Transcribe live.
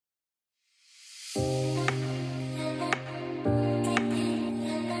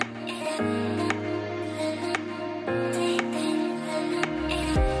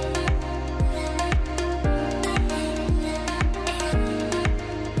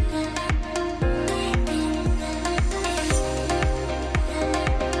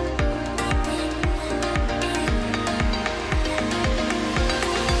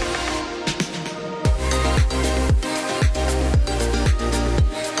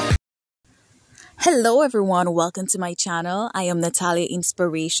Hello everyone, welcome to my channel. I am Natalia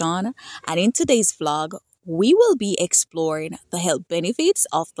Inspiration, and in today's vlog, we will be exploring the health benefits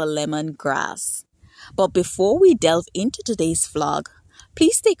of the lemongrass. But before we delve into today's vlog,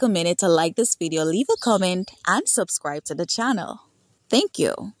 please take a minute to like this video, leave a comment, and subscribe to the channel. Thank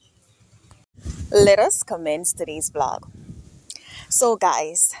you. Let us commence today's vlog. So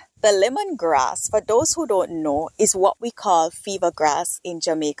guys, the lemongrass, for those who don't know, is what we call fever grass in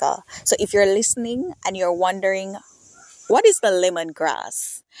Jamaica. So if you're listening and you're wondering, what is the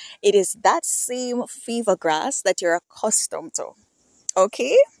lemongrass? It is that same fever grass that you're accustomed to.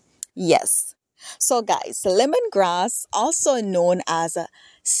 Okay? Yes. So guys, lemongrass, also known as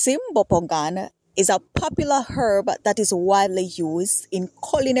simbopogan, is a popular herb that is widely used in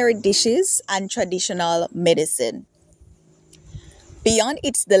culinary dishes and traditional medicine. Beyond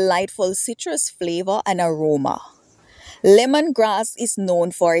its delightful citrus flavor and aroma, lemongrass is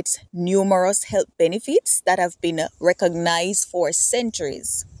known for its numerous health benefits that have been recognized for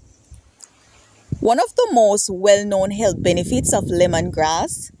centuries. One of the most well-known health benefits of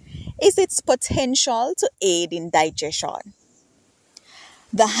lemongrass is its potential to aid in digestion.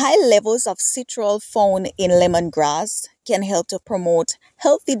 The high levels of citral found in lemongrass can help to promote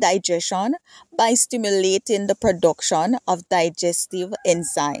healthy digestion by stimulating the production of digestive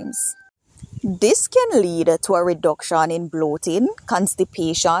enzymes. This can lead to a reduction in bloating,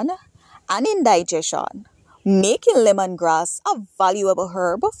 constipation, and indigestion, making lemongrass a valuable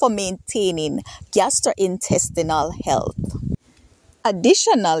herb for maintaining gastrointestinal health.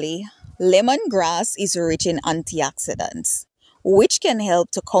 Additionally, lemongrass is rich in antioxidants, which can help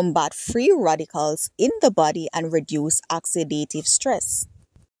to combat free radicals in the body and reduce oxidative stress.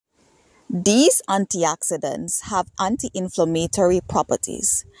 These antioxidants have anti-inflammatory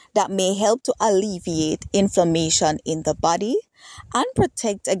properties that may help to alleviate inflammation in the body and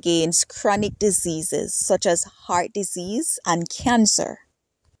protect against chronic diseases such as heart disease and cancer.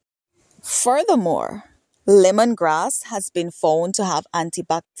 Furthermore, lemongrass has been found to have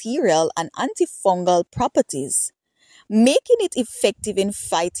antibacterial and antifungal properties, making it effective in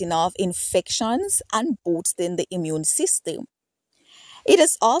fighting off infections and boosting the immune system. It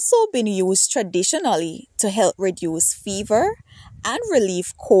has also been used traditionally to help reduce fever and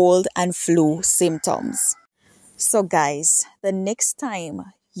relieve cold and flu symptoms. So guys, the next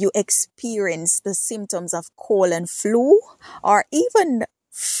time you experience the symptoms of cold and flu or even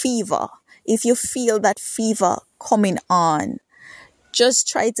fever, if you feel that fever coming on, just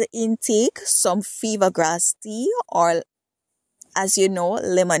try to intake some fever grass tea, or as you know,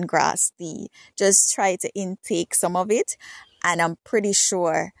 lemongrass tea. Just try to intake some of it, and I'm pretty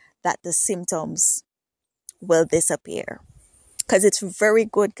sure that the symptoms will disappear. Because it's very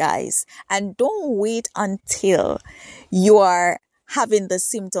good, guys. And don't wait until you are having the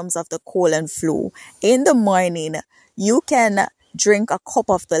symptoms of the cold and flu. In the morning, you can drink a cup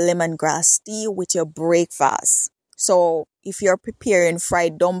of the lemongrass tea with your breakfast. So if you're preparing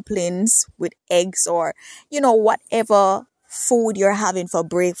fried dumplings with eggs, or, whatever food you're having for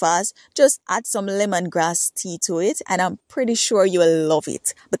breakfast, just add some lemongrass tea to it, and I'm pretty sure you will love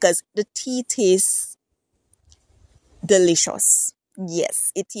it because the tea tastes delicious.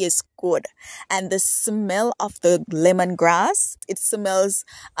 Yes, it is good. And the smell of the lemongrass, it smells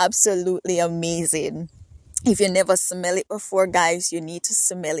absolutely amazing. If you never smell it before, guys, you need to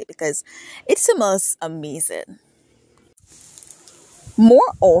smell it because it smells amazing.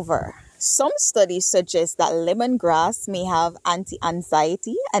 Moreover, some studies suggest that lemongrass may have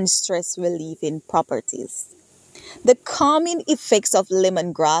anti-anxiety and stress-relieving properties. The calming effects of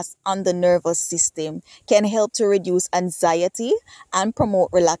lemongrass on the nervous system can help to reduce anxiety and promote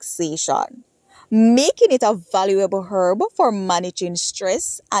relaxation, making it a valuable herb for managing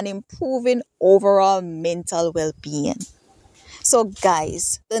stress and improving overall mental well-being. So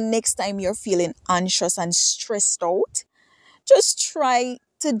guys, the next time you're feeling anxious and stressed out, just try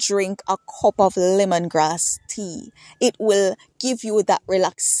to drink a cup of lemongrass tea. It will give you that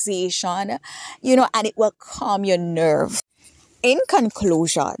relaxation, and it will calm your nerves. In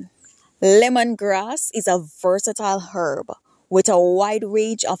conclusion, lemongrass is a versatile herb with a wide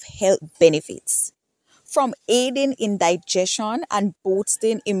range of health benefits, from aiding in digestion and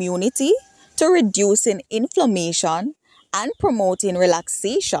boosting immunity to reducing inflammation and promoting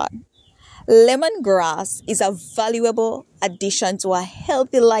relaxation. Lemongrass is a valuable addition to a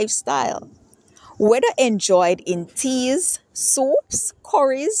healthy lifestyle. Whether enjoyed in teas, soups,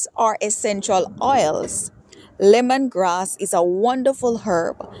 curries, or essential oils, lemongrass is a wonderful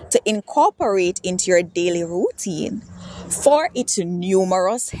herb to incorporate into your daily routine for its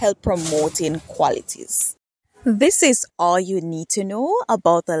numerous health-promoting qualities. This is all you need to know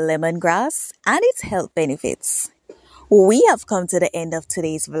about the lemongrass and its health benefits. We have come to the end of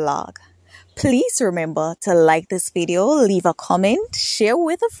today's vlog. Please remember to like this video, leave a comment, share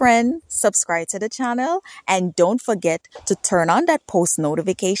with a friend, subscribe to the channel, and don't forget to turn on that post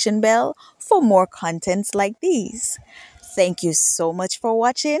notification bell for more contents like these. Thank you so much for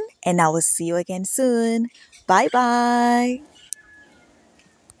watching, and I will see you again soon. Bye bye.